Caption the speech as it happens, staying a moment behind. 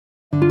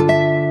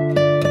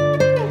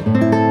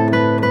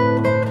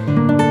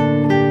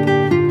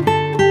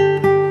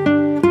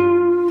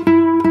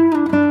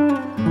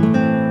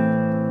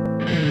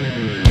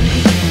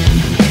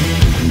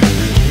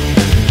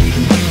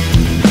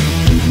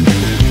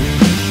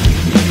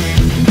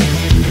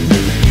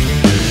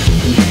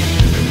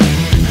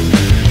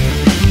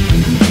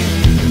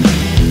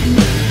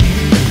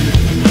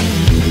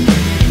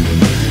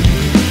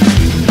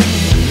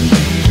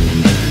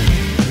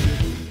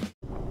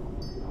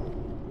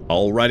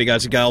Alrighty,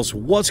 guys and gals,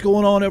 what's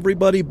going on,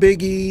 everybody?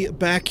 Biggie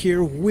back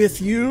here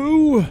with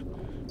you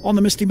on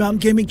the Misty Mountain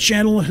Gaming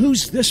channel.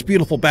 Who's this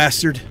beautiful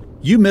bastard?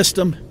 You missed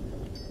him.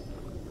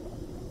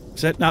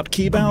 Is that not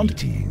keybound?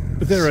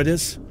 Greetings. There it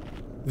is.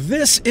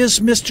 This is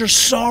Mr.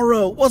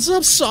 Sorrow. What's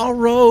up,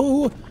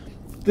 Sorrow?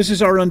 This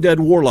is our Undead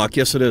Warlock.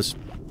 Yes, it is.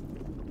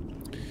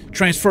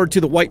 Transferred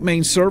to the white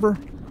main server.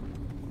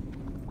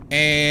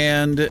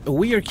 And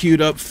we are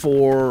queued up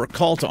for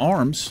Call to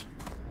Arms.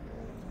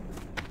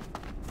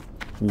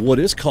 What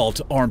is Call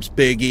to Arms,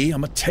 Biggie?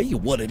 I'm going to tell you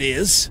what it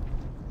is.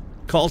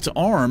 Call to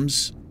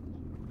Arms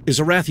is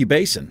a Wrathy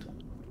Basin.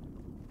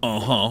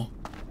 Uh-huh.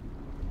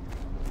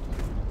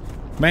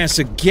 Man,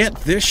 so get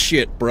this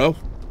shit, bro.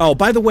 Oh,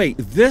 by the way,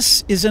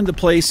 this is in the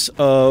place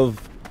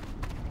of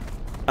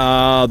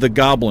the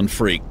Goblin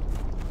Freak.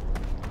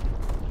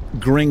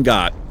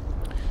 Gringot.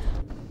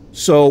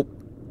 So,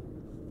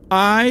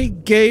 I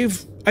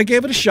gave it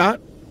a shot.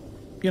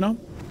 You know,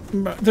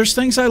 there's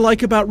things I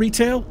like about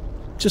retail.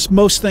 Just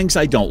most things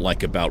I don't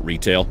like about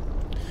retail.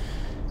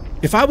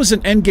 If I was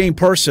an endgame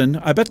person,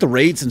 I bet the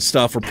raids and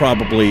stuff are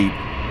probably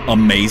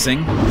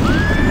amazing.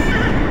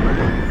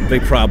 They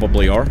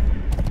probably are.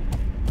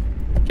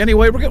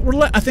 Anyway,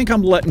 I think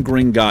I'm letting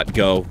Gringot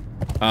go.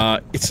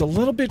 It's a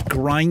little bit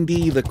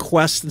grindy, the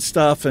quests and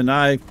stuff, and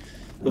it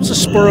was a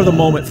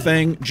spur-of-the-moment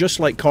thing, just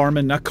like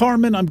Carmen. Now,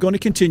 Carmen, I'm going to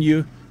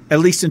continue, at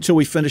least until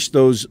we finish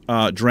those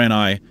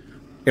Draenei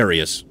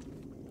areas.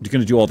 You're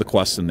going to do all the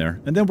quests in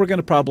there. And then we're going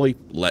to probably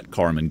let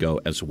Carmen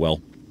go as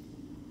well.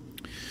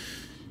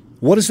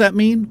 What does that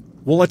mean?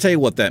 Well, I'll tell you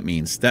what that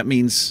means. That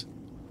means,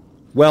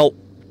 well,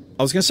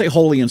 I was going to say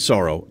Holy and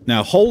Sorrow.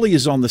 Now, Holy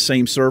is on the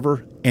same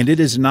server, and it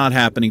is not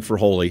happening for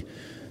Holy.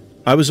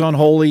 I was on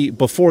Holy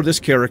before this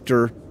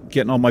character,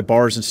 getting all my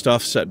bars and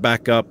stuff set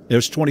back up.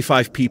 There's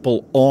 25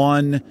 people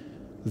on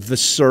the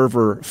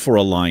server for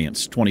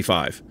Alliance.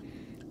 25.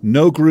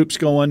 No groups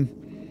going.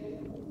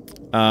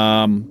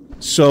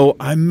 So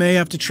I may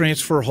have to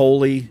transfer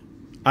Holy.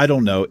 I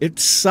don't know. It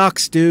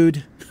sucks,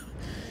 dude.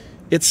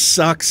 It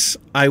sucks.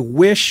 I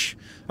wish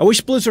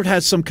Blizzard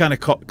had some kind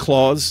of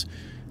clause.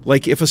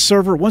 Like if a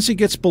server, once it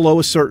gets below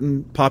a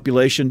certain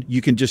population,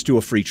 you can just do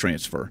a free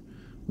transfer,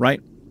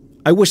 right?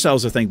 I wish that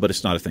was a thing, but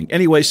it's not a thing.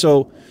 Anyway,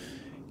 so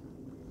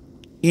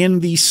in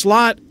the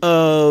slot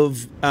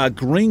of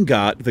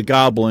Gringot, the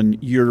Goblin,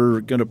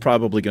 you're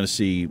probably going to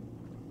see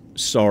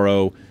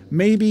Sorrow.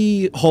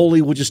 Maybe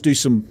Holy will just do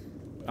some...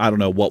 I don't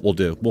know what we'll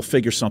do. We'll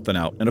figure something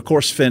out. And, of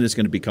course, Finn is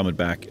going to be coming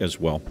back as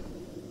well.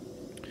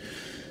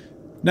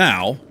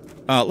 Now,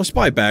 let's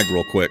buy a bag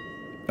real quick.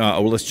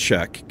 Let's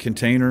check.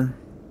 Container.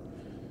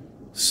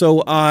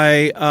 So,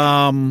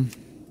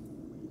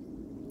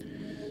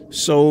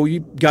 so, you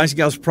guys and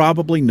gals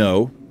probably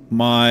know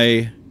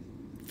my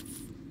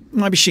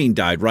machine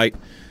died, right?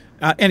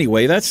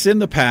 Anyway, that's in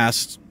the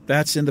past.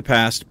 That's in the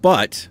past.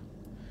 But...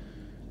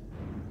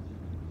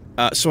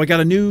 so I got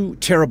a new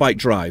terabyte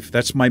drive.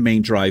 That's my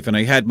main drive. And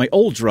I had my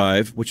old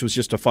drive, which was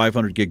just a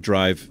 500 gig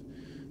drive,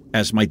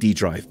 as my D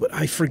drive. But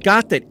I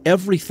forgot that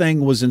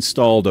everything was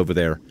installed over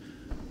there.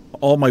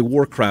 All my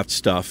Warcraft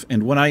stuff.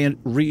 And when I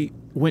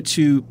went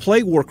to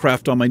play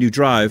Warcraft on my new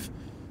drive,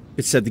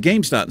 it said the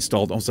game's not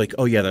installed. I was like,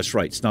 oh yeah, that's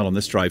right. It's not on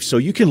this drive. So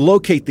you can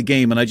locate the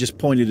game, and I just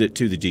pointed it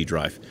to the D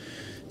drive.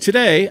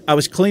 Today, I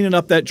was cleaning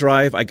up that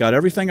drive. I got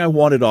everything I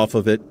wanted off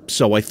of it.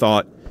 So I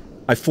thought...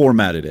 I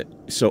formatted it.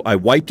 So I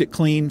wiped it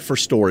clean for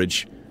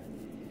storage.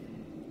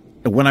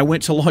 And when I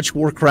went to launch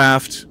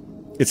Warcraft,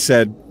 it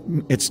said,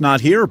 it's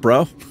not here,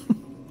 bro.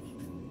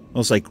 I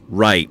was like,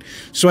 right.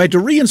 So I had to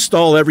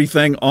reinstall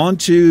everything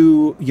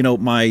onto, you know,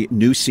 my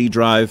new C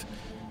drive.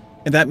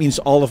 And that means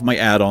all of my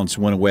add-ons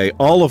went away.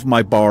 All of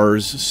my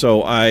bars. So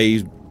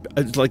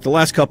like the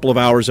last couple of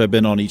hours I've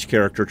been on each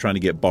character trying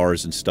to get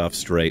bars and stuff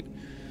straight.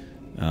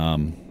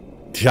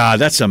 God,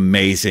 that's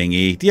amazing,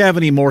 E. Do you have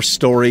any more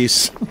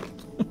stories?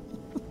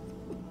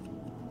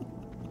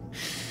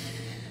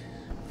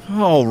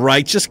 All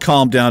right, just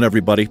calm down,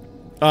 everybody.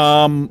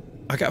 I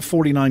got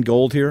 49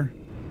 gold here.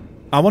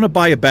 I want to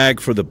buy a bag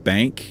for the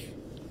bank.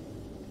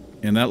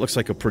 And that looks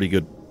like a pretty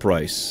good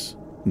price.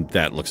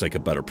 That looks like a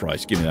better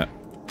price. Give me that.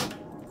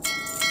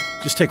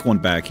 Just take one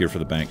bag here for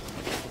the bank.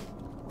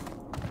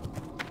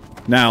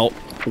 Now,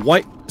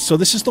 so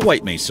this is the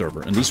white main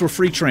server, and these were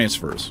free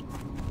transfers.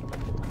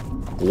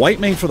 White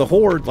main for the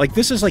Horde, like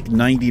this is like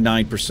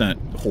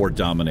 99% Horde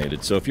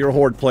dominated. So if you're a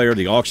Horde player,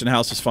 the auction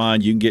house is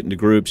fine. You can get into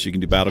groups. You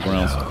can do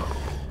Battlegrounds.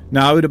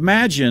 Now, I would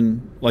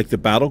imagine, like the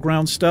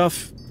Battleground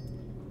stuff,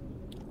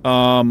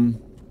 let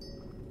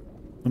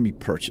me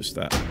purchase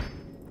that.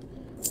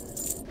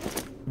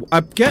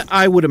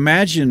 I would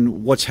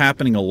imagine what's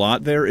happening a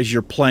lot there is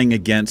you're playing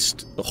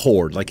against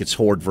Horde. Like it's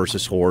Horde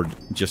versus Horde,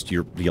 just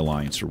the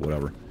Alliance or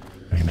whatever.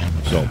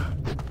 Remember, so,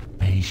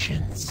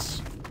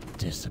 patience,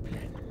 discipline.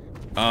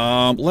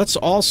 Let's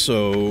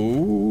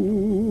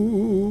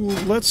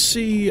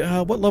see,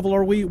 what level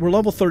are we? We're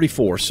level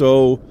 34,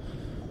 so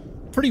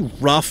pretty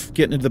rough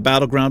getting into the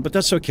battleground, but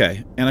that's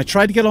okay. And I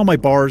tried to get all my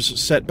bars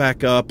set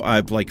back up.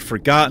 I've, like,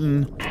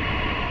 forgotten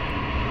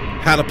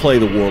how to play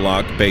the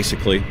Warlock,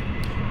 basically.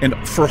 And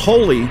for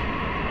Holy,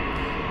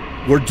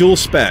 we're dual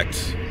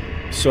spec'd.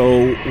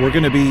 So we're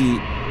going to be...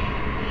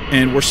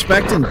 And we're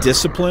spec'd in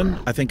Discipline.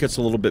 I think it's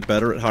a little bit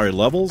better at higher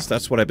levels.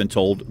 That's what I've been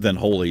told than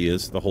Holy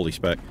is, the Holy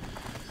spec.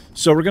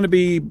 So we're going to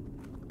be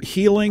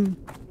healing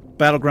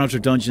Battlegrounds or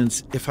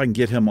Dungeons if I can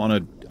get him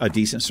on a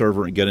decent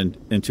server and get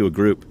into a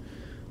group.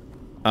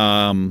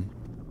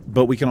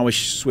 But we can always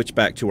switch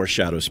back to our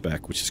Shadow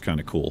spec, which is kind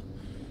of cool.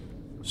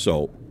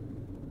 So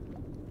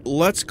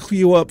let's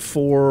queue up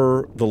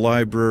for the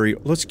library.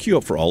 Let's queue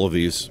up for all of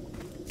these.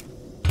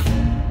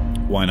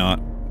 Why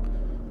not?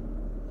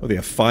 Oh, they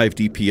have 5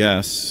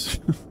 DPS.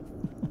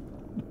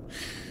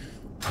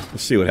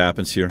 Let's see what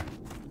happens here.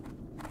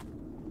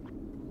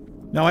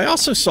 Now, I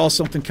also saw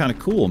something kind of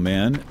cool,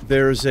 man.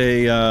 There's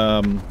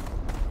a,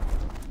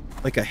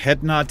 like a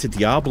head nod to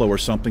Diablo or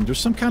something. There's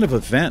some kind of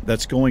event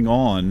that's going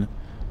on.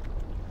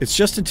 It's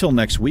just until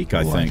next week,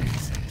 I think.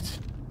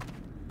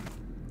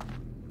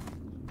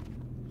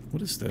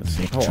 What is this?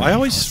 Oh, I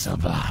always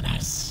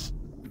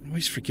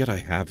forget I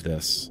have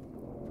this.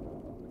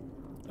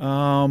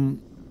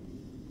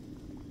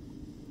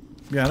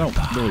 Yeah, I don't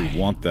really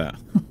want that.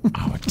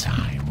 Our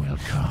time will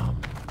come.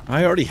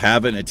 I already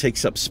have it, and it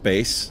takes up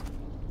space.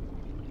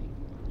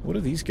 What are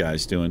these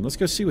guys doing? Let's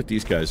go see what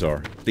these guys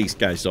are. These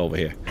guys over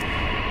here.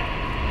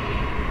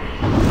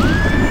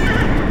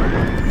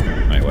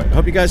 Anyway, I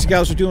hope you guys and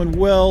gals are doing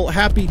well.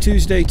 Happy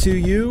Tuesday to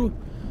you.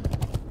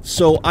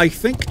 So, I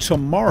think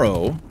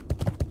tomorrow...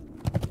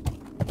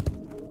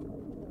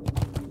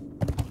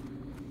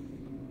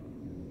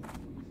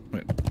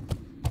 Wait,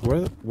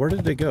 where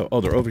did they go?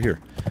 Oh, they're over here.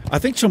 I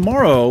think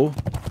tomorrow,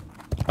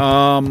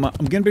 I'm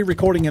going to be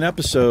recording an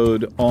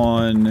episode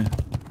on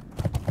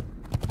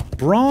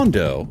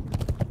Brondo.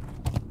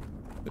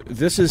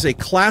 This is a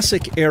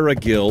classic era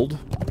guild.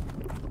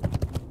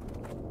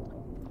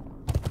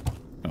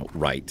 Oh,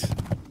 right.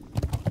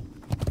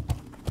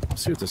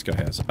 Let's see what this guy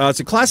has. It's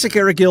a classic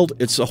era guild.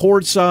 It's a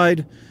horde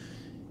side.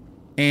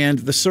 And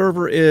the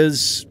server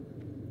is...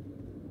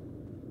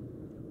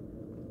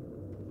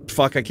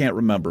 Fuck, I can't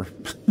remember.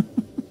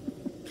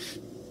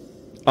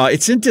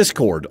 It's in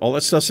Discord. All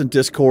that stuff's in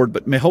Discord,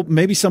 but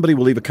maybe somebody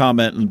will leave a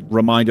comment and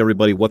remind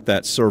everybody what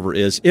that server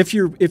is. If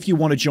you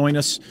want to join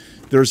us,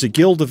 there's a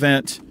guild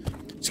event.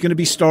 It's going to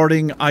be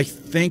starting, I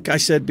think I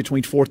said,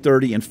 between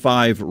 4:30 and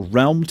 5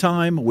 Realm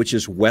time, which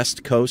is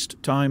West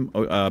Coast time,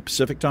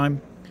 Pacific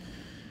time.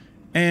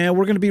 And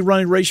we're going to be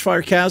running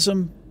Ragefire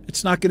Chasm.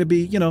 It's not going to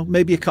be, you know,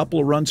 maybe a couple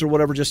of runs or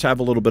whatever, just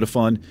have a little bit of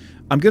fun.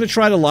 I'm going to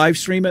try to live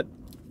stream it,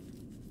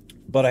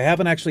 but I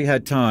haven't actually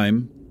had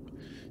time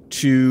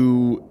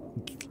to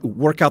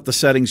work out the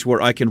settings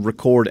where I can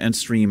record and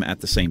stream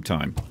at the same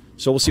time.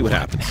 So we'll see what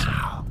happens.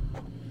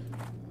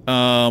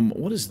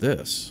 What is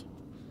this?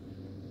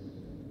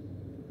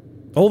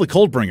 Oh, the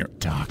Coldbringer.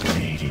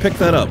 Pick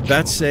that up.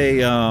 That's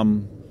a,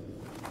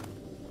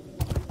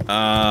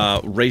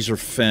 Razor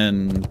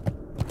Fen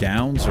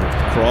Downs or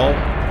Crawl.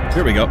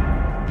 Here we go.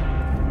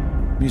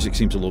 Music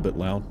seems a little bit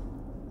loud.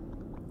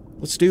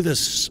 Let's do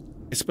this.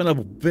 It's been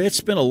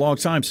a long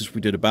time since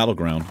we did a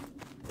Battleground.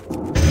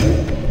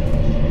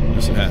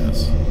 Yes, it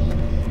has.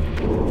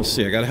 Let's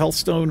see, I got a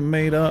Healthstone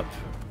made up.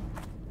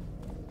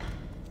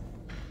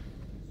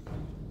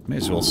 May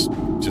as well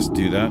just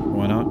do that.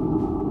 Why not?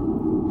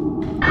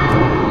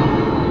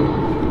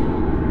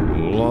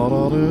 La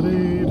da da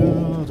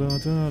da da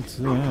da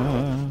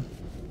da.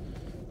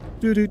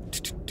 Do do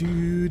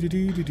do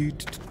do do do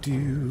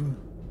do.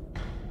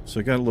 So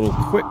I got a little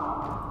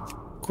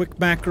quick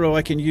macro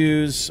I can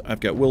use.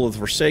 I've got Will of the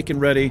Forsaken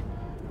ready.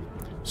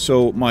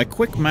 So my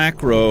quick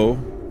macro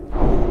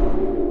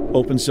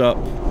opens up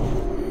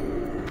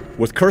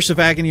with Curse of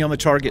Agony on the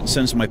target and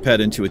sends my pet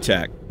into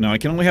attack. Now I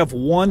can only have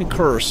one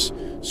curse,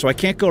 so I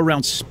can't go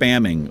around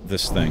spamming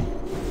this thing.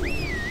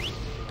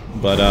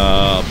 But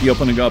I'll be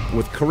opening up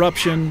with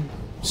Corruption,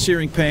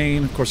 Searing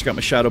Pain. Of course, I got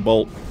my Shadow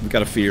Bolt. We've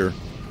got a Fear.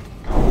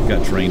 We've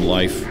got Drain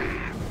Life.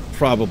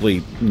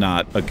 Probably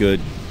not a good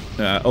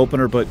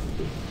opener, but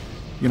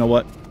you know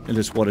what? It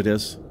is what it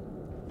is.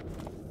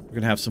 We're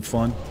gonna have some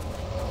fun.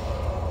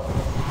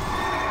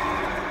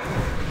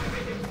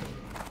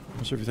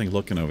 How's everything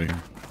looking over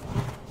here?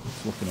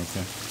 It's looking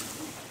okay.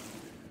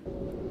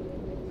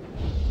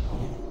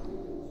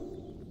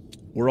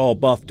 We're all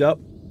buffed up.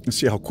 Let's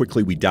see how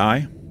quickly we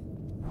die.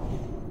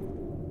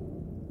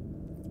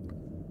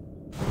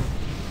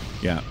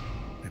 Yeah.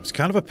 It was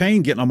kind of a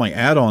pain getting all my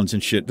add-ons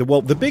and shit.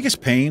 Well, the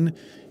biggest pain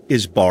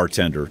is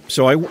Bartender.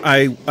 So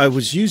I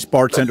was used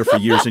Bartender for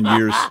years and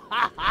years.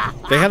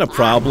 They had a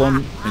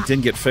problem and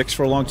didn't get fixed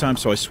for a long time,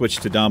 so I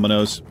switched to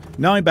Dominoes.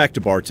 Now I'm back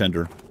to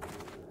Bartender.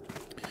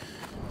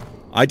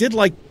 I did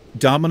like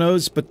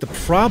Dominoes, but the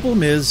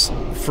problem is,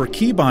 for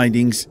key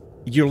bindings,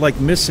 you're like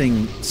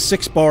missing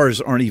 6 bars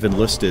aren't even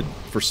listed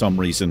for some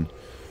reason.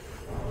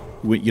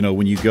 You know,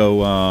 when you go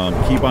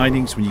key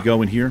bindings, when you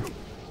go in here.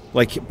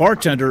 Like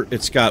Bartender,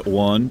 it's got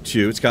 1,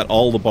 2, it's got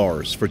all the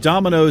bars. For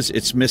Dominoes,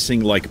 it's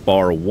missing like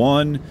bar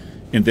 1,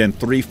 and then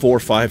 3, 4,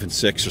 5, and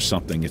 6 or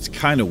something. It's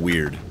kind of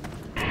weird.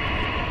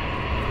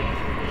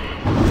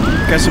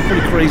 got some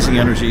pretty crazy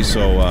energy,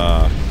 so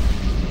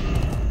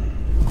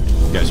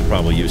you guys are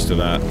probably used to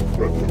that.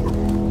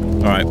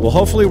 Alright, well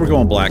hopefully we're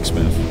going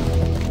blacksmith.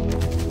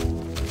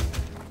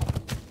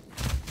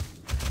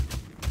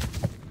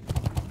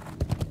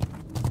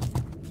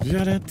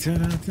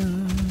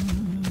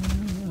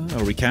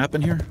 Are we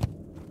capping here?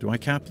 Do I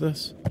cap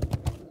this?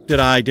 Did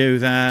I do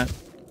that?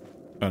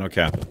 Oh, no,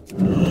 cap it.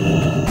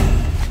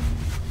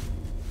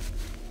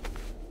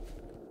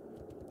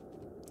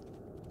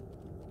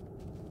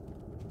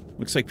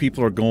 Looks like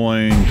people are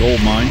going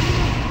gold mine.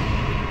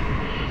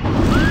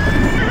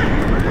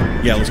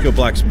 Yeah, let's go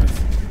blacksmith.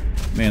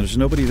 Man, there's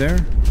nobody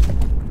there.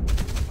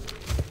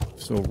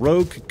 So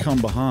rogue could come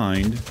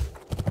behind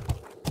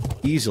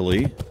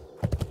easily.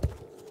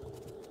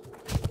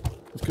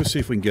 Let's go see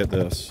if we can get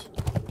this.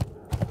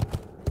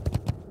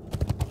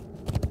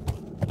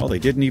 Oh, they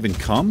didn't even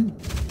come?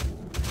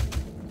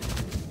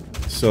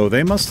 So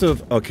they must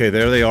have... Okay,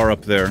 there they are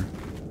up there.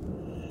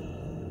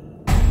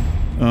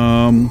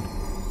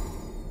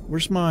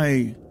 Where's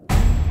my...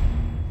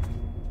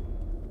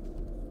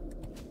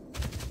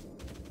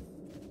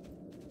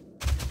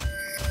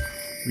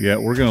 Yeah,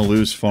 we're gonna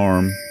lose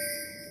farm.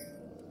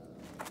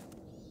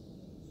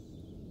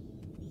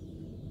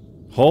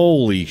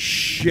 Holy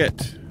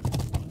shit.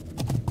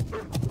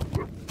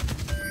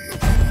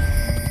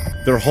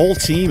 Their whole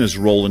team is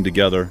rolling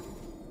together.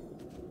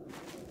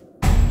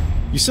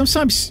 You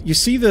sometimes... You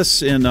see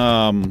this in,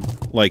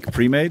 like,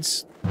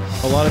 pre-mades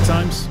a lot of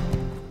times.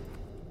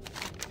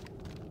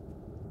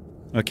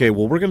 Okay,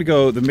 well, we're gonna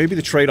go... Maybe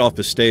the trade-off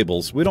is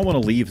stables. We don't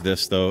want to leave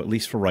this, though, at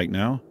least for right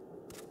now.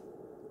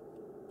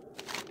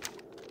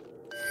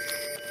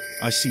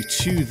 I see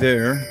two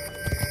there.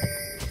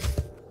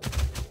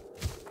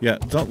 Yeah,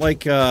 don't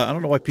like... I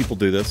don't know why people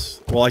do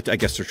this. Well, I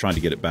guess they're trying to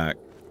get it back.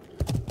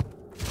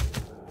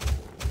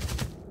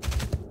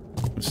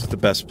 This is the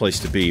best place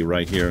to be,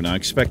 right here. Now, I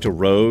expect a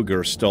rogue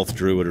or a stealth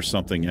druid or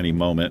something any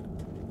moment.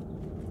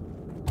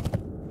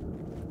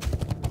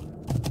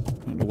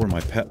 I don't know where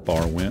my pet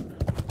bar went.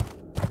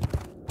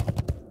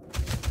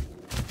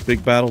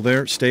 Big battle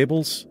there.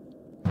 Stables.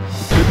 We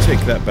could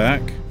take that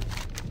back.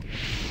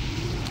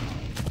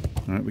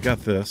 Alright, we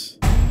got this.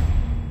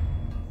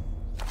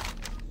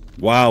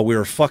 Wow, we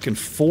were fucking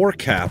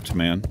 4-capped,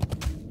 man.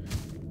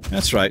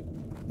 That's right.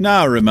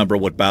 Now I remember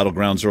what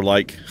Battlegrounds are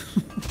like.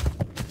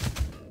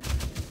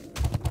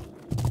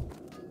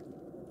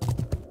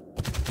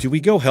 Do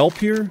we go help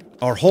here?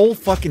 Our whole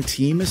fucking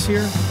team is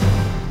here?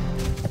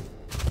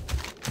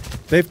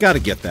 They've got to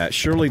get that.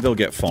 Surely they'll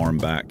get farm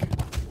back.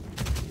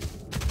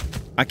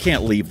 I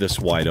can't leave this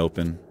wide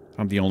open.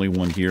 I'm the only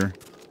one here.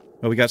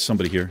 Oh, we got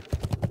somebody here.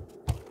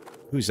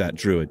 Who's that?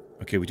 Druid.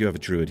 Okay, we do have a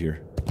druid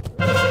here.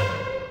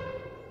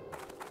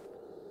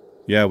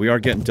 Yeah, we are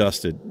getting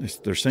dusted.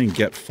 They're saying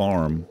get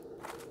farm.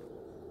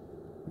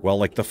 Well,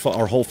 like,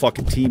 our whole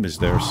fucking team is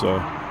there, so...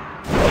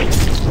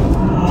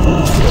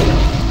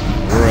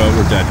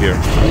 We're dead here.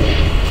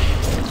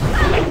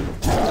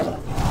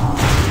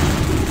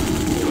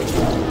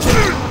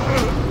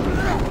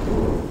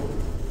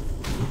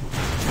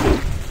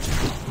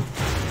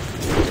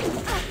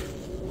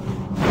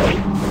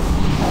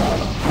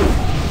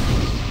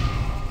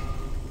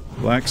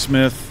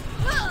 Blacksmith.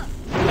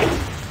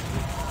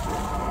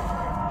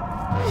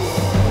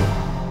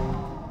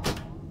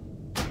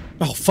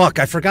 Oh, fuck,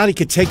 I forgot he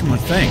could take my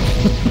thing.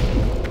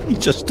 He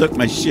just took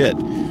my shit.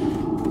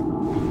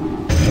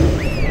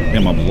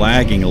 Damn, I'm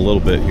lagging a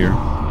little bit here. I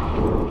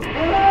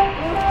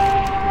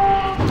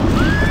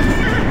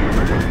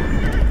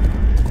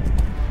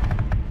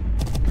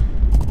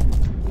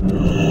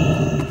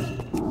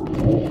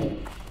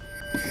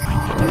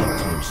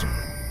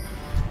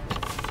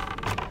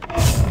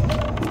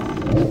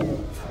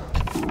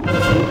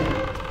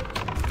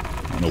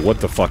don't know what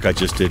the fuck I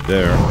just did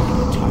there.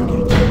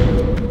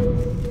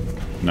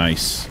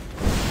 Nice.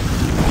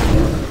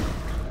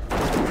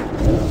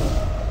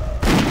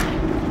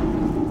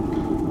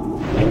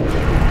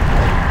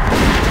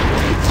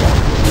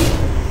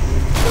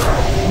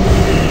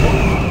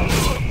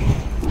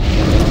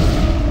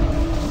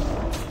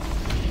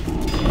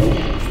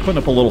 Putting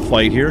up a little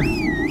fight here.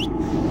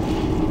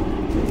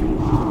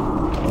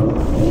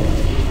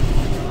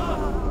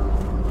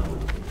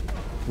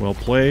 Well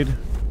played.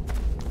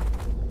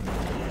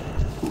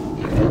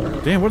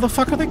 Damn, where the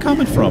fuck are they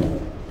coming from?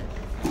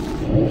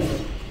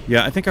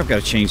 Yeah, I think I've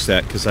got to change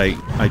that, because I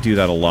do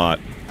that a lot.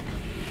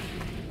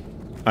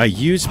 I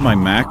use my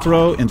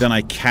macro, and then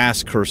I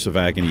cast Curse of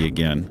Agony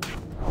again.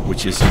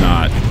 Which is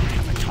not...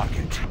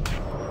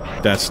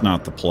 That's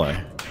not the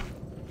play.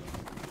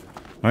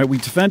 Alright, we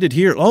defended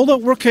here. Oh, no,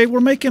 we're okay. We're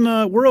making,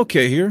 we're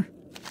okay here.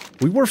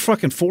 We were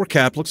fucking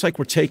 4-cap. Looks like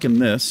we're taking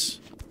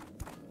this.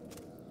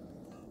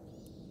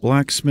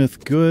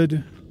 Blacksmith,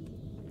 good.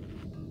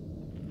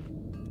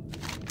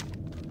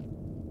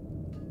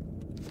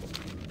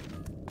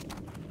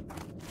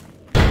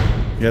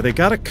 Yeah, they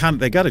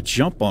gotta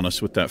jump on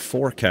us with that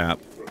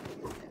 4-cap.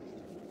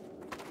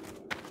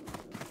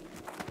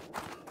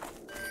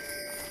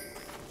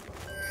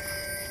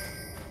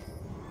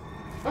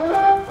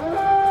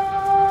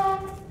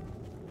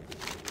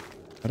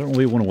 I don't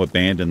really want to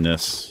abandon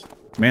this.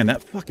 Man,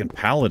 that fucking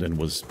paladin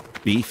was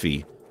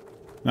beefy.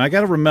 Now, I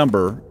gotta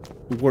remember,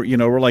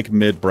 we're like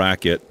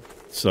mid-bracket,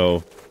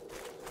 so...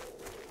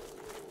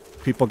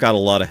 People got a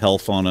lot of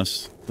health on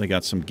us. They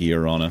got some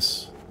gear on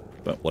us.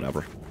 But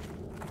whatever.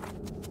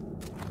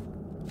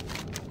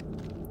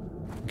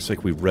 Looks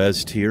like we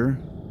rezzed here.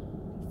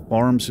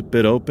 Farm's a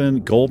bit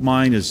open. Gold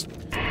mine is...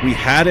 We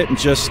had it and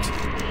just...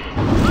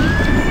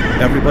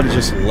 Everybody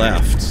just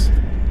left.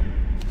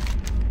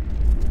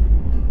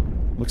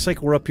 Looks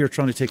like we're up here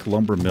trying to take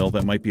lumber mill.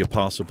 That might be a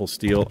possible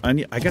steal.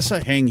 I guess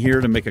I hang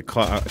here to make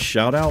a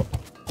shout out.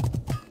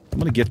 I'm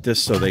gonna get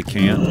this so they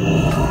can't.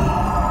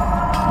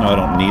 No, I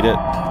don't need it.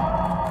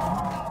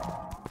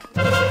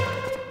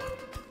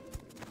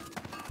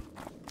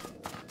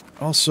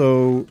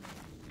 Also,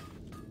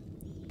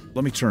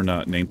 let me turn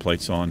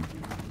nameplates on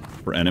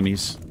for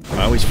enemies.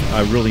 I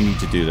really need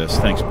to do this.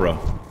 Thanks, bro.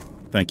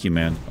 Thank you,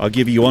 man. I'll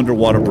give you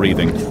underwater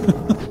breathing.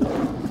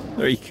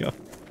 There you go.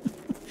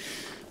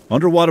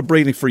 Underwater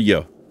breathing for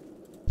you.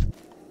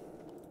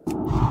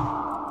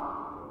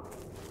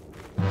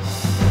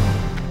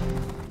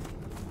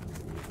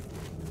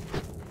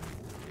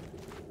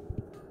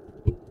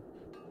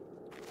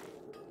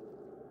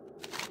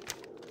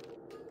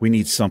 We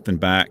need something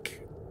back.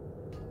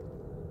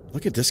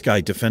 Look at this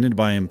guy defended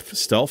by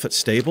himself at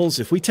stables.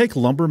 If we take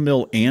lumber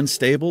mill and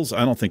stables,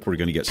 I don't think we're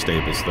going to get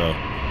stables, though.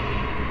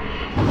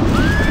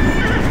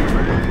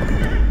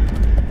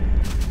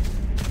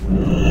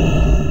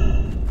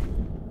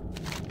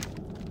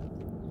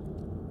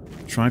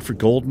 Trying for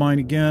gold mine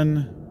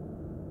again.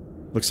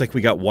 Looks like we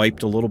got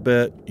wiped a little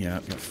bit. Yeah,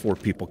 I've got 4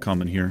 people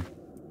coming here.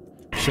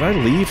 Should I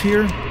leave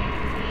here?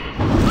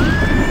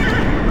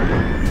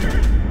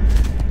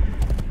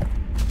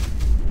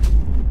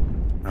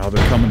 Oh,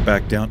 they're coming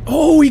back down.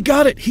 Oh, he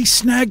got it! He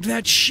snagged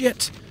that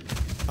shit!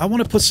 I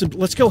want to put some...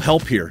 Let's go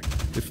help here.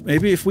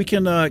 Maybe if we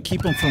can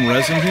keep them from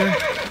resin here.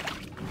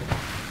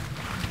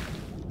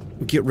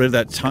 We'll get rid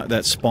of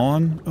that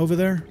spawn over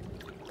there.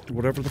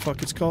 Whatever the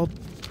fuck it's called.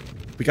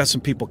 We got some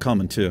people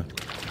coming, too.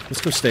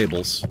 Let's go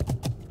stables.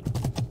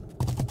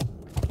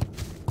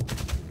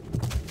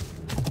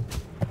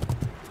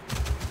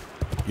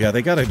 Yeah,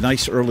 they got a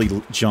nice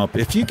early jump.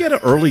 If you get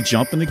an early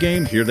jump in the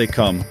game, here they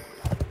come.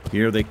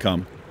 Here they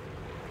come.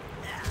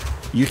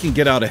 You can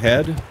get out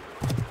ahead. Too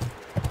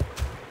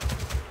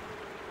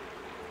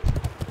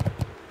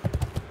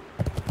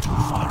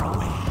far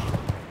away.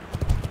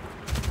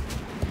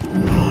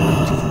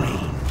 Out of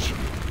range.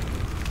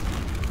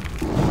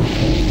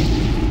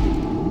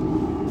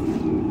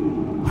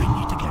 I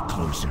need to get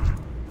closer.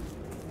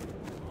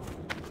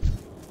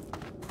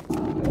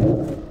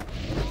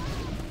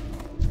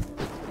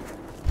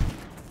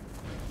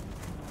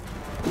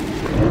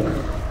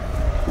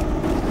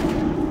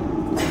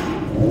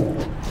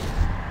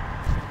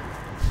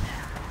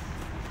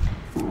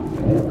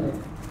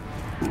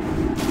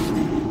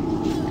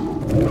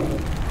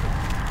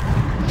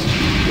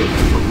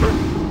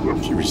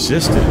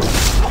 Resisted.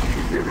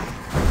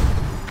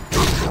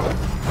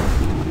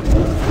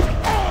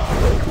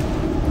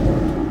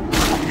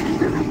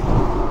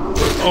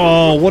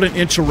 Oh, what an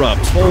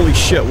interrupt. Holy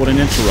shit, what an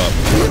interrupt.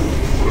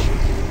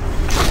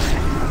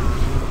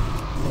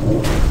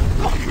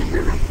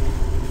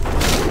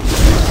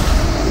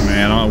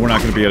 Man, we're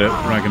not going to be able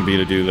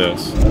to, do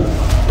this.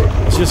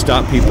 Let's just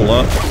dot people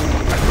up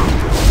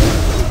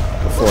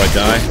before I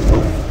die.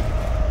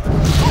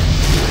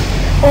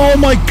 Oh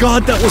my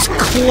god, that was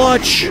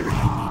clutch!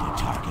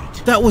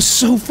 That was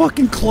so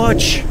fucking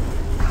clutch!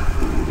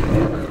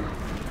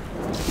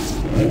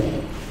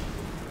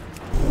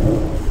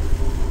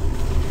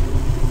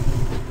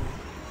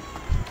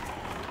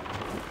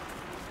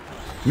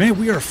 Man,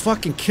 we are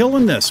fucking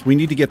killing this. We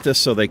need to get this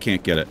so they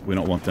can't get it. We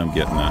don't want them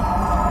getting that.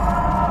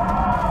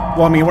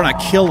 Well, I mean, we're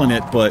not killing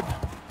it, but...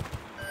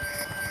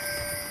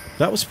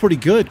 That was pretty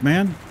good,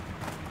 man.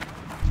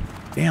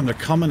 Damn, they're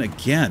coming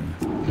again.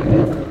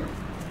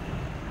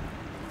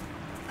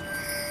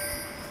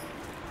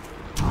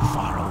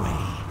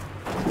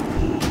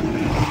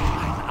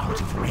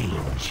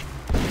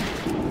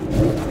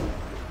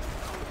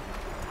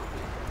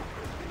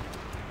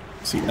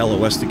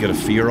 LOS to get a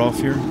fear off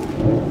here. I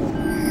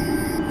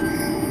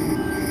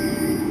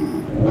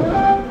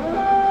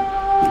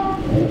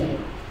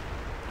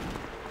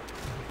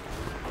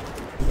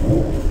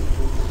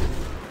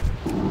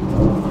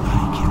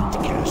can't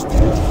cast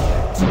that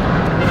yet.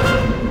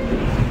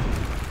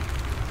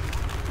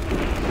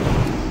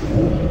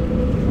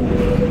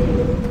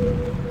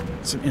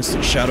 It's an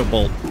instant shadow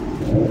bolt.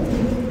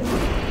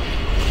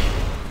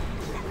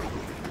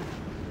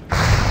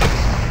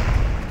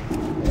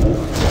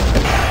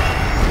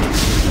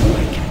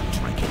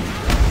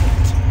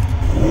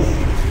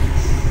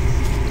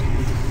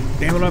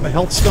 Damn it, I have a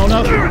health stone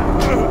up.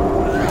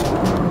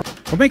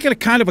 We're making a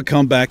kind of a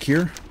comeback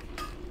here.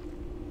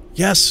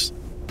 Yes,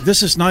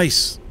 this is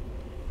nice.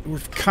 We're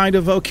kind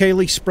of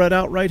okayly spread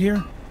out right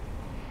here.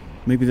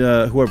 Maybe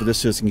whoever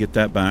this is can get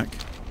that back.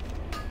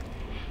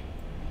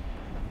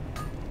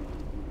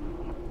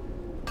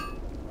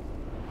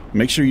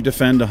 Make sure you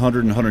defend 100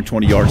 and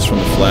 120 yards from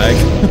the flag.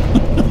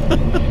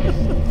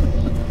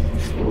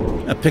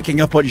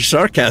 Picking up on your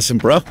sarcasm,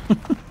 bro.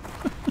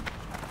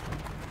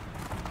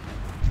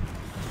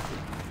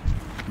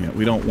 Yeah,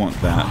 we don't want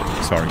that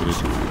targeted.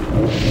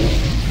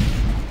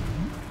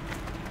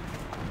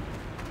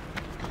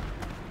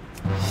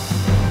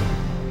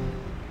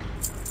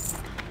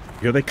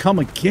 Here they come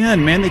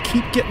again, man. They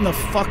keep getting the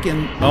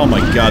fucking... Oh my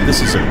god, this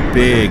is a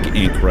big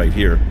ink right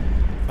here.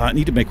 I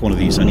need to make one of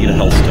these. I need a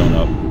Hellstone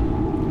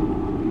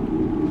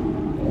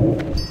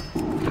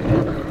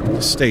up.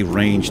 Just stay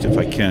ranged if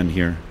I can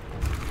here.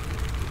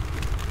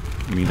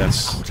 I mean,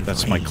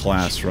 that's my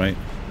class, right?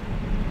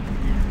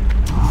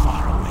 Too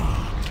far away.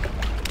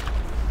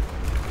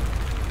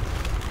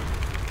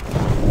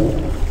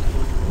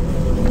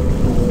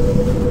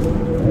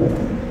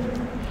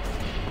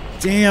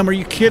 Damn, are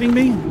you kidding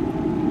me?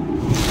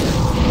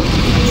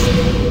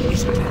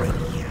 Isn't ready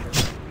yet.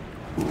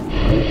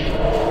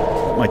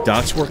 My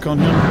dots work on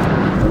him?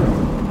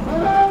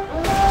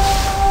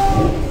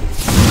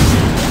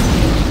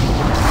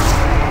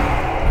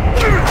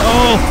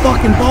 Oh,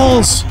 fucking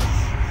balls!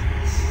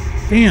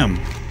 Damn.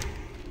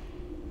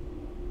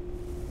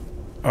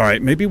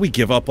 Alright, maybe we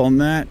give up on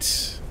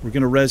that. We're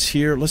gonna res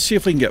here. Let's see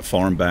if we can get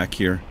farm back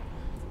here.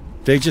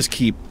 They just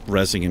keep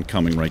resing and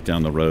coming right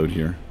down the road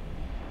here.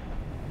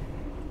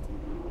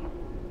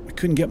 I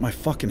couldn't get my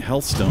fucking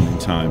Healthstone in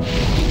time.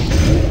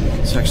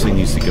 This actually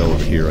needs to go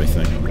over here, I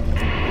think.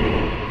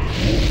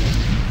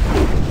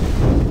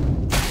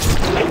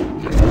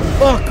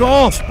 Fuck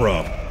off,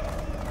 bro!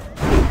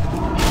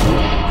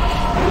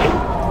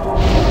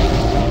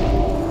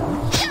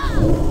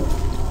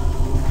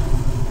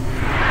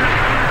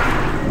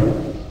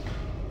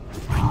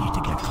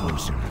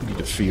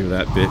 Fear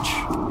that bitch.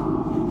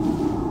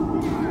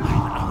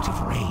 I'm out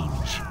of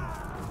range.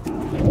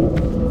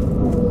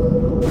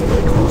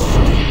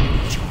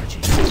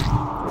 Charging.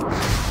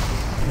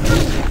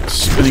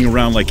 Spinning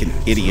around like an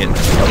idiot. I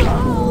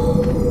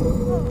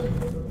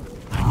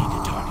need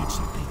to target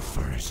something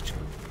first.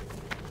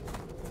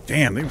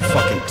 Damn, they were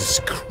fucking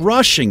just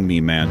crushing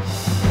me, man.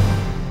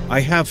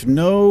 I have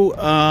no,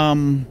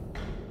 I'm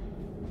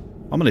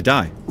gonna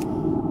die.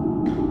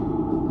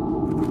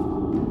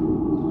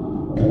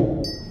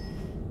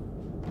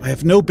 I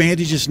have no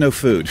bandages, no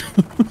food.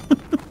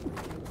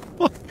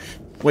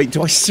 Wait,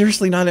 do I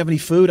seriously not have any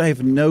food? I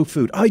have no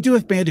food. Oh, I do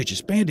have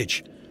bandages.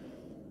 Bandage.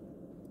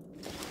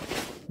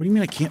 What do you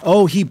mean I can't?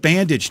 Oh, he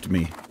bandaged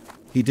me.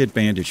 He did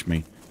bandage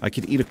me. I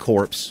could eat a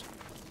corpse.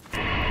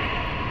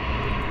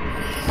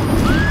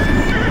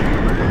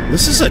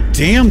 This is a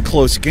damn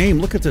close game.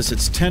 Look at this.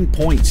 It's 10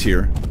 points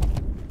here.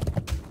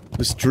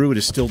 This druid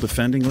is still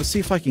defending. Let's see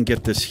if I can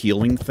get this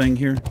healing thing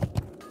here.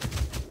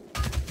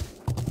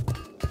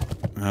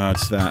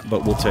 It's that,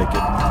 but we'll take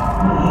it.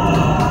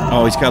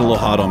 Oh, he's got a little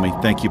hot on me.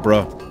 Thank you,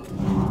 bro.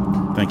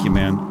 Thank you,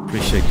 man.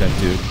 Appreciate that,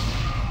 dude.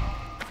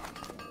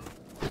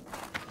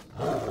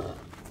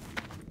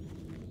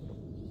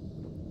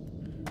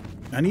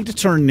 I need to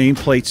turn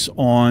nameplates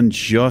on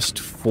just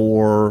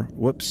for...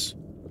 Whoops.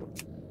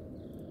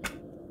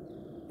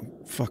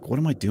 Fuck, what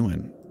am I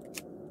doing?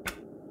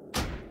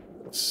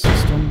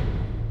 System.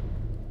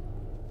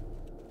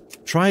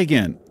 Try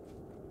again.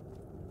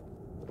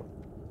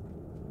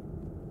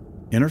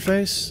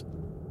 Interface?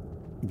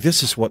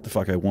 This is what the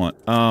fuck I want.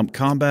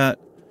 Combat.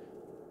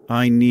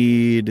 I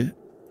need...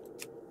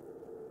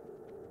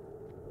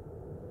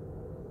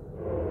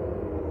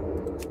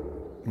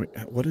 Wait,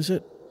 what is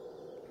it?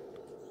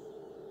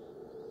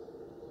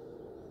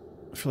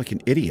 I feel like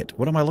an idiot.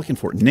 What am I looking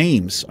for?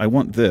 Names. I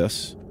want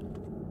this.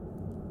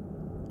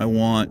 I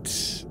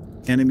want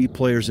enemy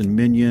players and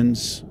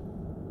minions.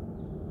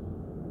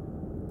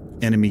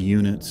 Enemy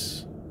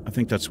units. I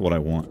think that's what I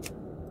want.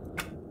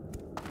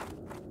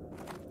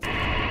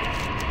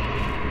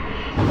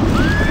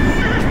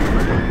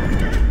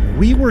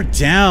 We were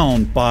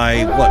down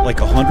by, what, like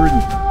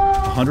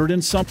 100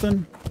 and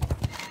something?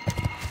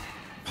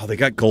 Oh, they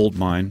got gold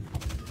mine.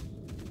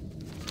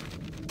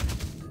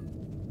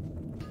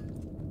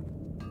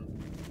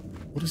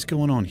 What is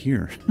going on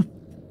here?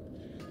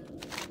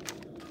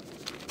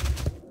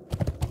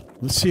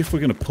 Let's see if we're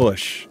going to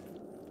push.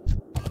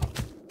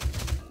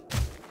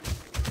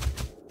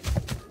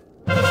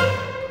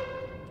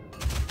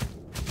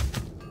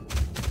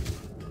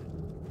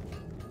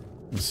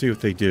 Let's see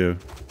what they do.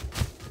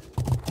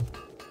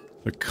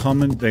 They're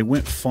coming. They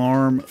went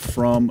farm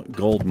from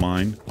gold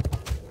mine.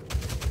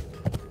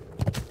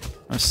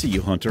 I see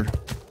you, Hunter.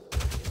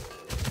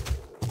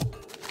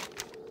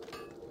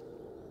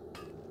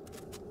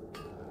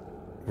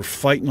 We're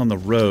fighting on the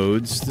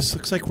roads. This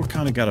looks like we're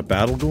kind of got a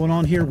battle going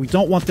on here. We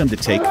don't want them to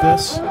take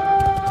this.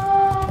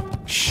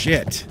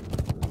 Shit.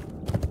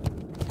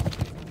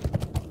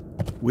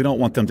 We don't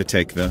want them to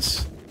take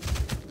this.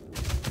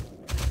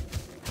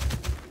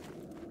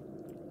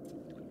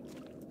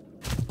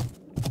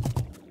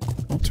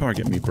 Don't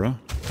target me, bro.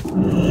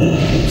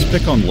 Let's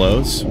pick on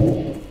lows.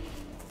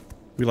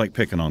 We like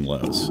picking on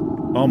lows.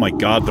 Oh my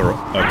god, they're...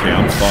 Okay,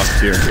 I'm fucked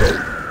here.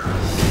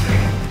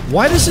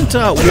 Why doesn't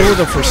Will of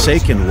the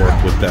Forsaken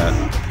work with that?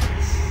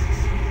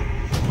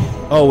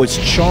 Oh, it's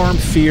charm,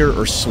 fear,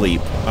 or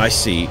sleep. I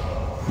see.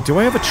 Do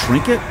I have a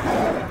trinket?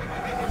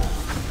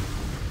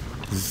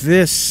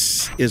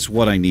 This is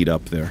what I need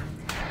up there.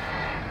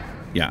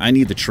 Yeah, I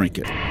need the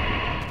trinket.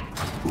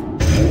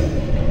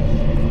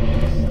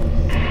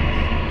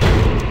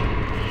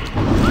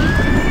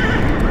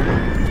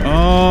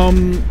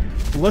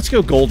 Let's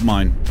go gold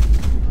mine.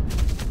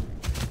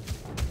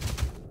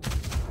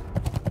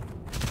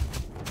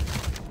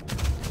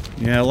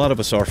 Yeah, a lot of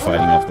us are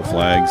fighting off the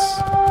flags.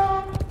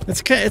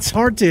 It's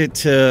hard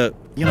to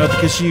you know,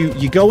 because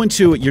you go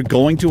into it, you're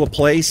going to a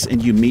place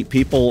and you meet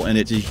people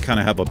and you kind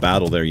of have a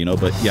battle there, you know.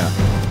 But yeah,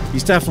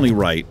 he's definitely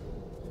right.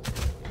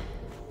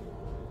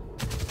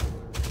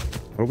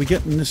 Are we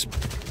getting this?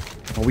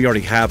 Oh, we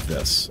already have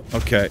this.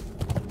 Okay.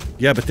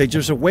 Yeah, but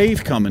there's a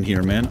wave coming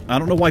here, man. I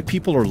don't know why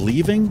people are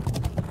leaving.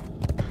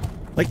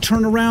 Like,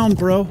 turn around,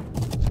 bro.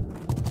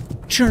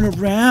 Turn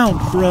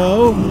around,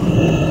 bro.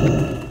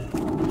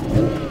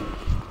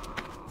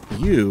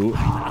 You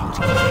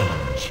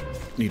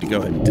need to go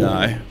ahead and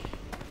die.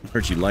 I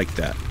heard you like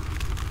that.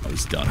 Oh,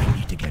 he's done. I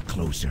need to get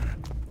closer.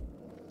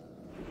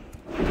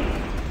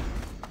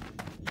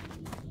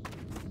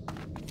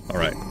 All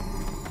right.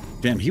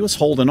 Damn, he was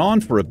holding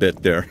on for a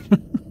bit there.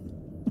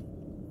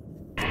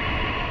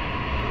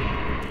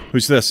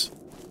 Who's this?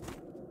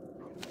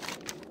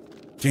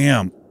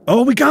 Damn.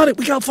 Oh, we got it.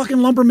 We got fucking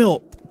lumber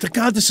mill.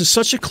 God, this is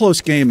such a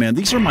close game, man.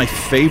 These are my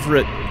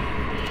favorite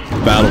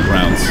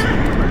battlegrounds.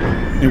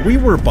 And we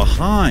were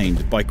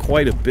behind by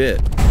quite a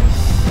bit.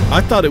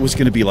 I thought it was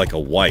going to be like a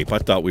wipe. I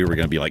thought we were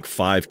going to be like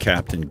 5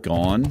 captain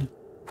gone.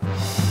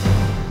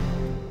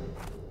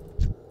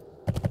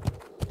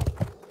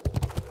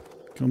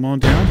 Come on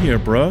down here,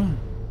 bro.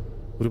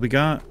 What do we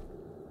got?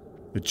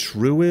 A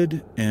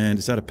druid, and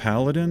is that a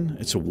paladin?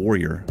 It's a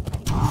warrior.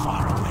 Too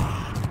far away.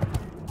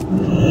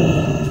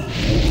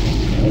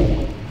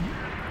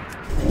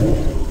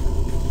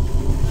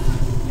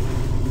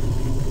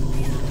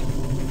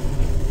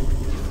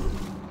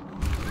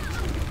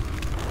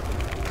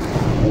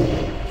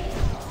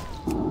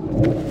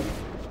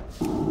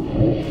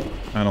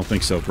 I don't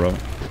think so, bro.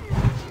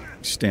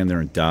 Stand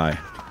there and die.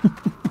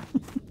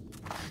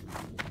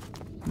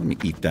 Let me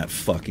eat that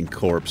fucking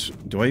corpse.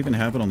 Do I even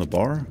have it on the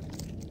bar?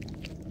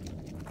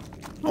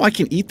 Oh, I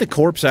can eat the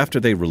corpse after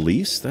they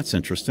release? That's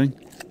interesting.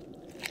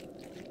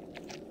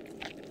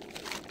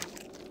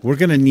 We're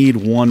gonna need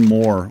one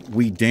more.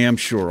 We damn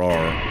sure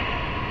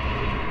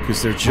are.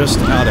 Because they're just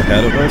out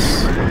ahead of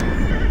us.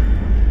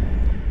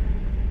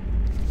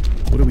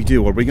 What do we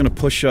do? Are we gonna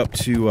push up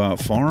to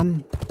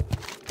farm?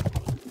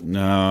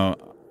 No,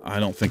 I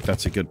don't think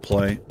that's a good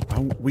play.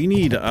 We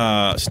need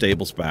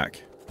stables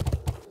back.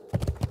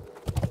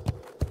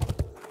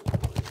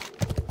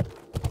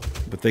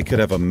 But they could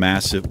have a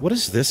massive... What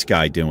is this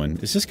guy doing?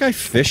 Is this guy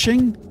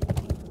fishing?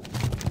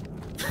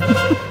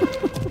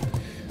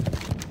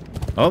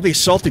 Oh, the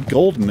assaulted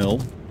gold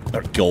mill.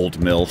 Or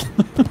gold mill.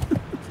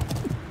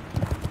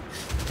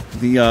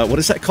 The, what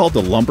is that called?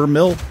 The lumber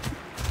mill?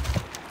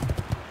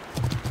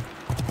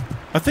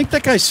 I think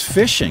that guy's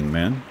fishing,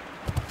 man.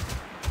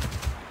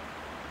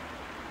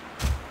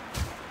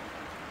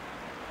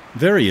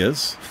 There he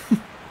is.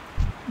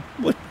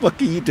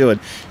 What are you doing?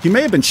 He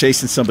may have been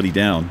chasing somebody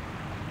down.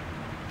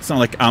 It's not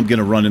like I'm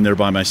gonna run in there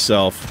by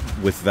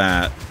myself with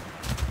that.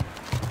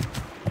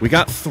 We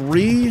got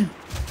 3.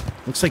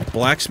 Looks like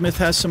blacksmith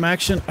has some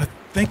action. I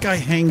think I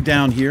hang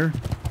down here.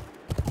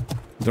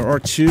 There are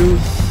 2.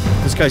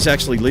 This guy's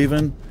actually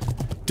leaving.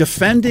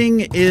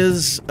 Defending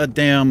is a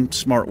damn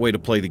smart way to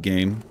play the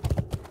game.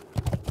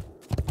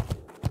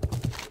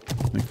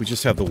 I think we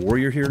just have the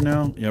warrior here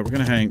now. Yeah, we're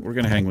gonna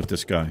hang with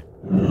this guy.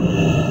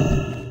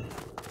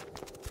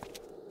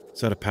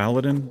 Is that a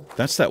paladin?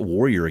 That's that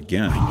warrior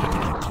again. I need to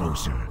get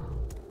closer.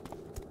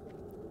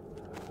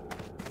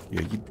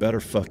 Yeah, you better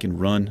fucking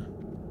run.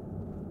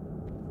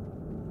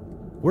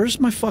 Where's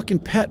my fucking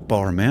pet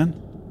bar, man?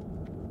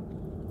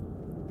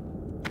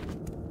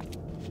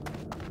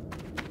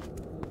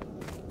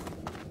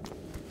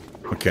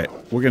 Okay,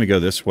 we're gonna go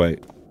this way.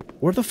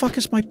 Where the fuck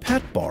is my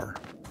pet bar?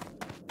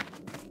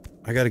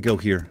 I gotta go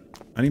here.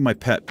 I need my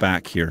pet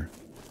back here.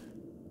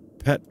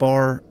 Pet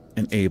bar,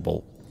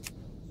 enable.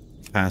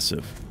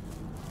 Passive.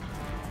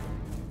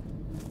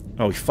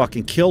 Oh, he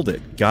fucking killed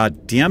it.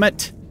 God damn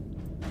it.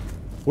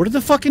 Where did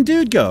the fucking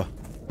dude go?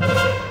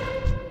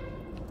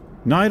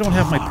 Now I don't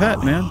have my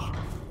pet, man.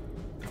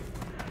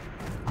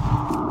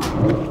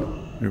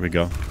 Here we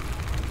go.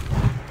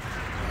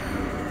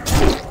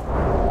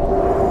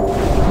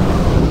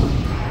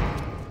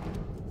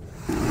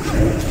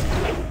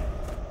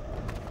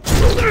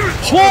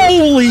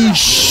 Holy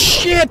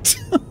shit!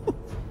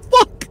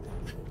 Fuck!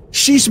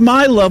 She's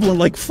my level and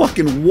like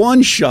fucking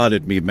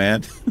one-shotted me,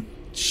 man.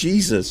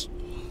 Jesus.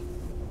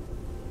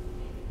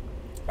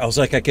 I was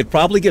like, I could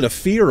probably get a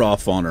fear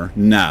off on her.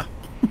 Nah.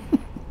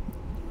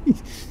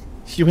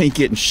 You ain't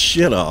getting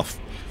shit off.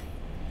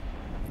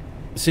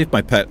 Let's see if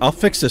my pet... I'll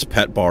fix this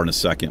pet bar in a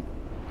second.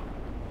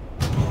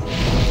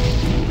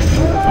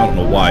 Oh,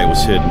 don't know why it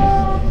was hidden.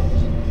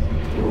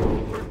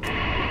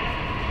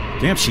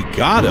 Damn, she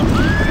got him.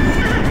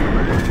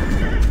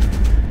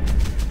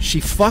 She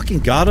fucking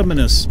got him in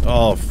his...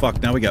 Oh,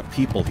 fuck, now we got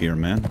people here,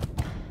 man.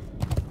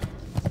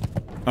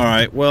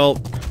 Alright, well...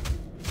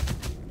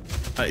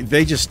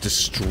 they just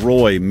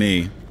destroy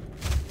me.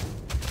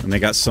 And they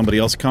got somebody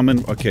else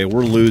coming? Okay,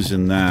 we're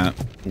losing that.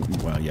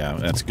 Well, yeah,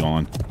 that's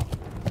gone.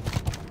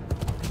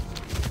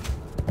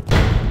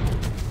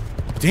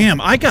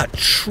 Damn, I got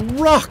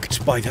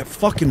trucked by that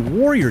fucking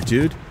warrior,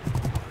 dude.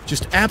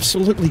 Just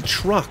absolutely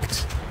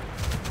trucked.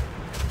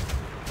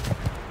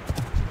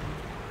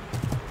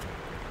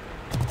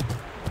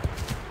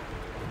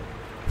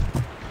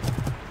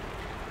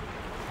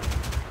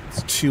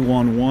 It's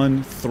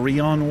 2-on-1,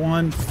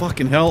 3-on-1.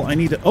 Fucking hell, I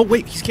need to... Oh,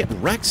 wait, he's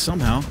getting wrecked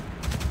somehow.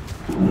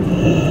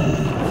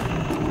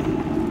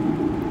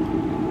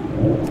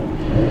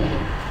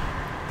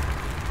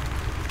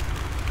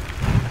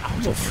 A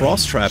little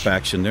frost trap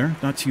action there.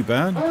 Not too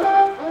bad.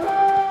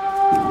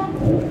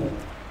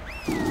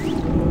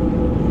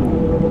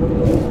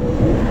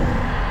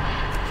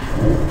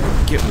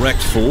 Get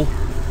wrecked, fool.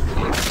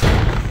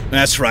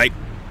 That's right.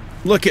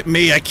 Look at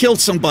me, I killed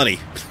somebody.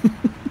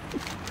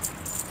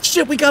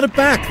 Shit, we got it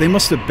back. They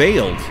must have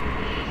bailed.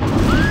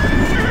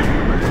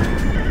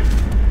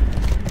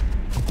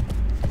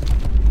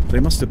 They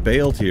must have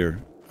bailed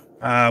here.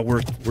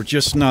 We're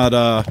just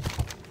not,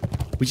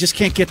 we just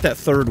can't get that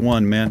third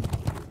one, man.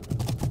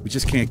 We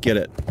just can't get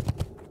it.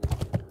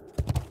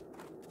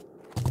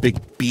 Big,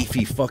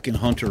 beefy fucking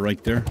hunter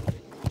right there.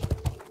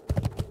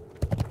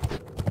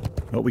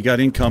 Oh, we got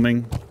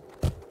incoming.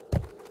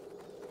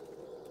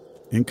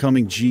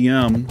 Incoming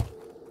GM.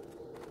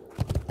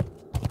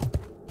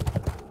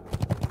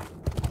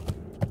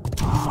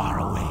 Too far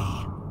away.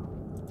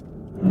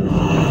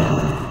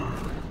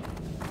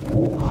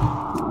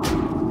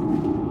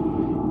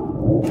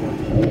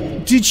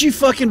 Did you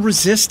fucking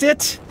resist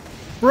it,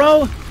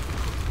 bro?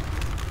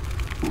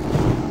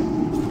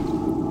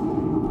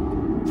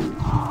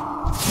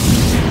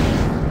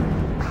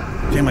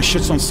 Damn, my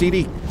shit's on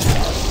CD.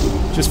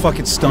 Just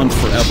fucking stunned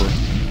forever.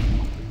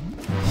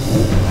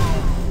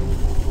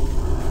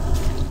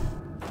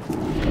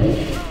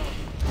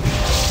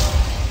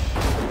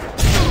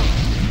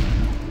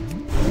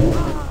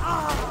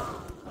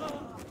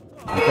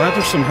 I'm glad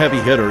there's some heavy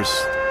hitters.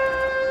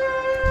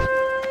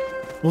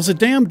 Well, it's a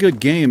damn good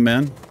game,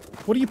 man.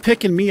 What are you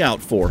picking me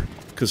out for?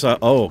 Because I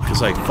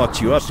fucked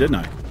you up, didn't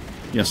I?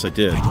 Yes, I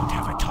did. I don't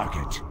have a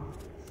target.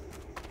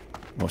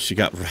 Well, she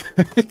got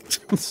wrecked.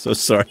 I'm so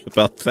sorry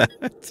about that.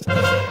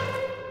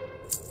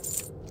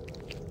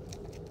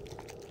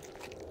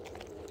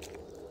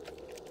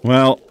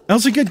 Well, that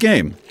was a good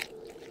game.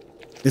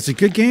 It's a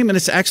good game, and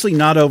it's actually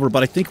not over,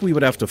 but I think we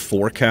would have to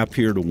 4-cap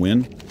here to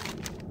win.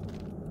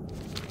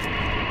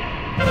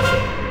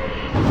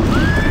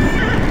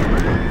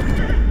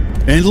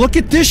 And look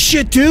at this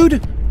shit,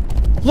 dude!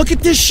 Look at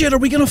this shit! Are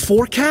we gonna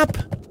 4-cap?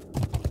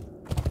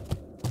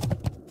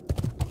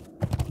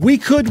 We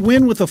could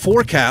win with a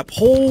 4-cap.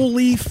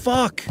 Holy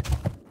fuck!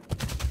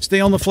 Stay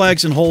on the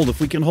flags and hold.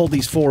 If we can hold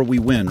these 4, we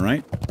win,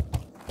 right?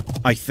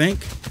 I think.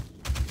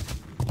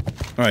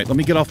 Alright, let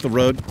me get off the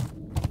road.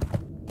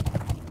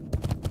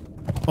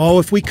 Oh,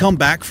 if we come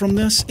back from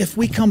this? If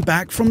we come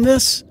back from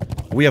this?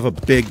 We have a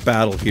big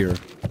battle here.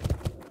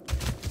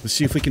 Let's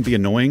see if we can be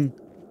annoying.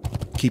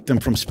 Keep them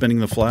from spinning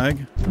the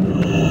flag.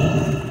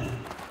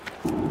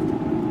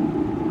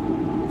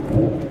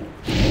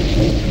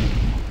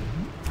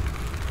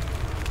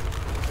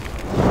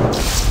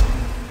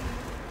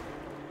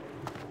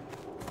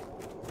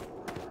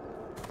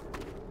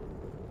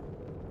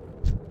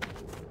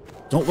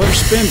 Don't let her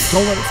spin.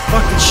 Don't let her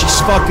fucking...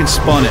 She's fucking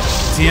spun it.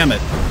 Damn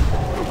it.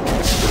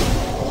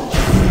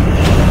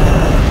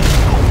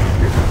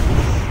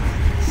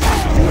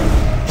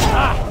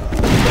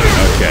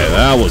 Okay,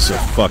 that was a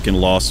fucking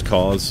lost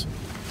cause.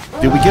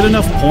 Did we get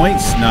enough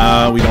points?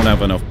 Nah, we don't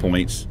have enough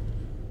points.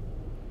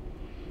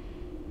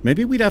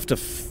 Maybe we'd have to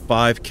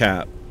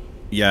 5-cap.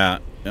 Yeah,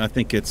 I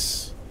think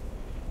it's...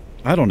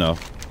 I don't know.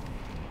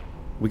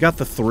 We got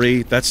the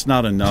 3. That's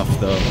not enough,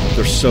 though.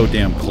 They're so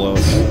damn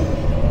close.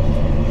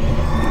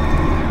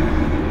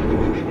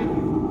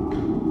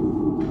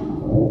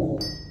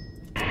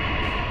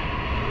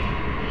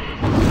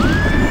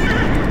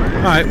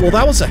 Alright, well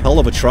that was a hell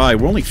of a try.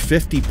 We're only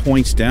 50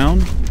 points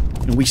down,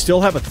 and we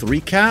still have a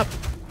 3-cap?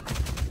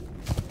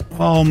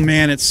 Oh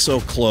man, it's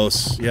so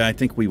close. Yeah, I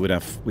think we'd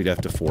have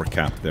to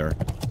 4-cap there.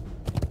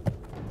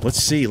 Let's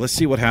see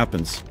what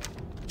happens.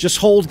 Just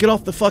hold, get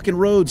off the fucking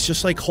roads,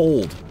 just like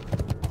hold.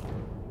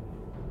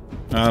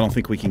 I don't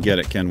think we can get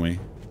it, can we?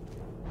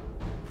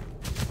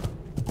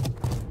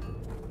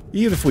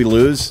 Even if we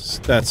lose,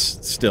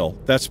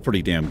 that's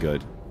pretty damn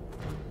good.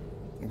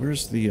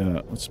 Where's the,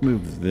 let's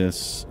move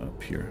this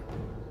up here.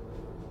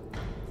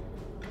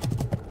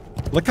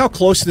 Look how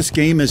close this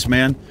game is,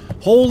 man.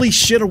 Holy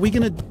shit, are we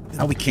gonna...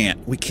 No, we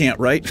can't. We can't,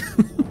 right?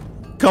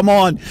 Come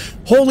on.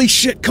 Holy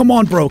shit, come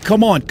on, bro.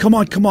 Come on, come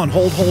on, come on.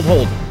 Hold, hold,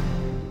 hold.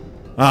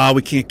 Ah,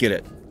 we can't get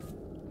it.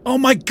 Oh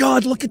my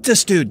god, look at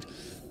this, dude.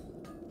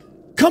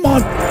 Come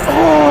on!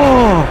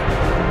 Oh!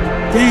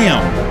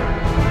 Damn!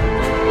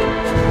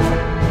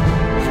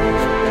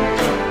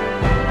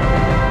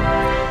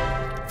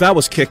 That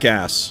was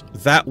kick-ass.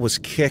 That was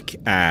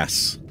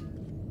kick-ass.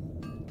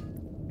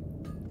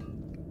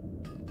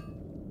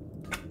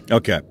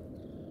 Okay.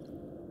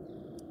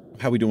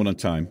 How we doing on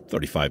time?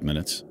 35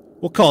 minutes.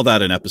 We'll call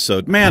that an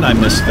episode. Man, I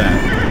missed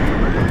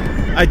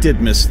that. I did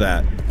miss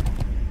that.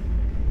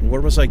 Where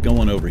was I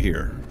going over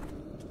here?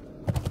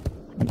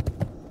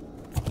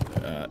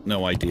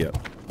 No idea.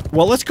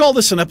 Well, let's call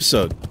this an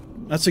episode.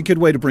 That's a good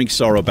way to bring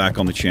Sorrow back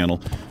on the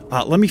channel.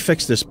 Let me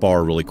fix this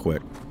bar really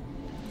quick.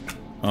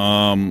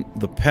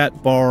 The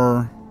pet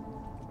bar...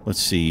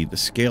 Let's see. To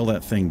scale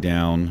that thing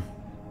down...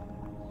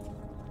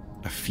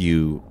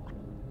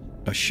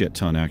 A shit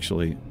ton,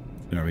 actually.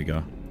 There we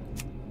go.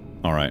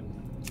 Alright.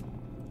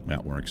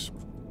 That works.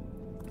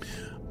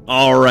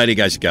 Alrighty,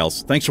 guys and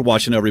gals. Thanks for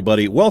watching,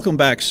 everybody. Welcome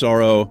back,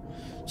 Sorrow.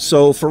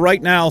 So, for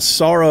right now,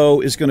 Sorrow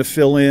is going to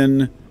fill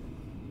in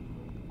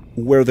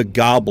where the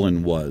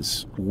Goblin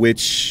was,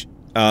 which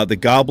the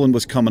Goblin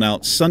was coming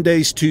out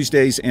Sundays,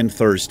 Tuesdays, and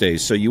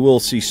Thursdays. So you will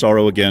see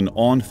Sorrow again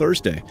on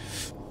Thursday.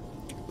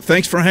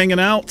 Thanks for hanging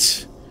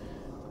out.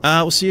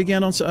 We'll see you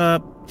again on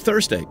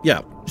Thursday.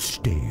 Yeah.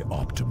 Stay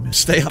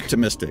optimistic. Stay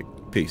optimistic.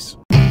 Peace.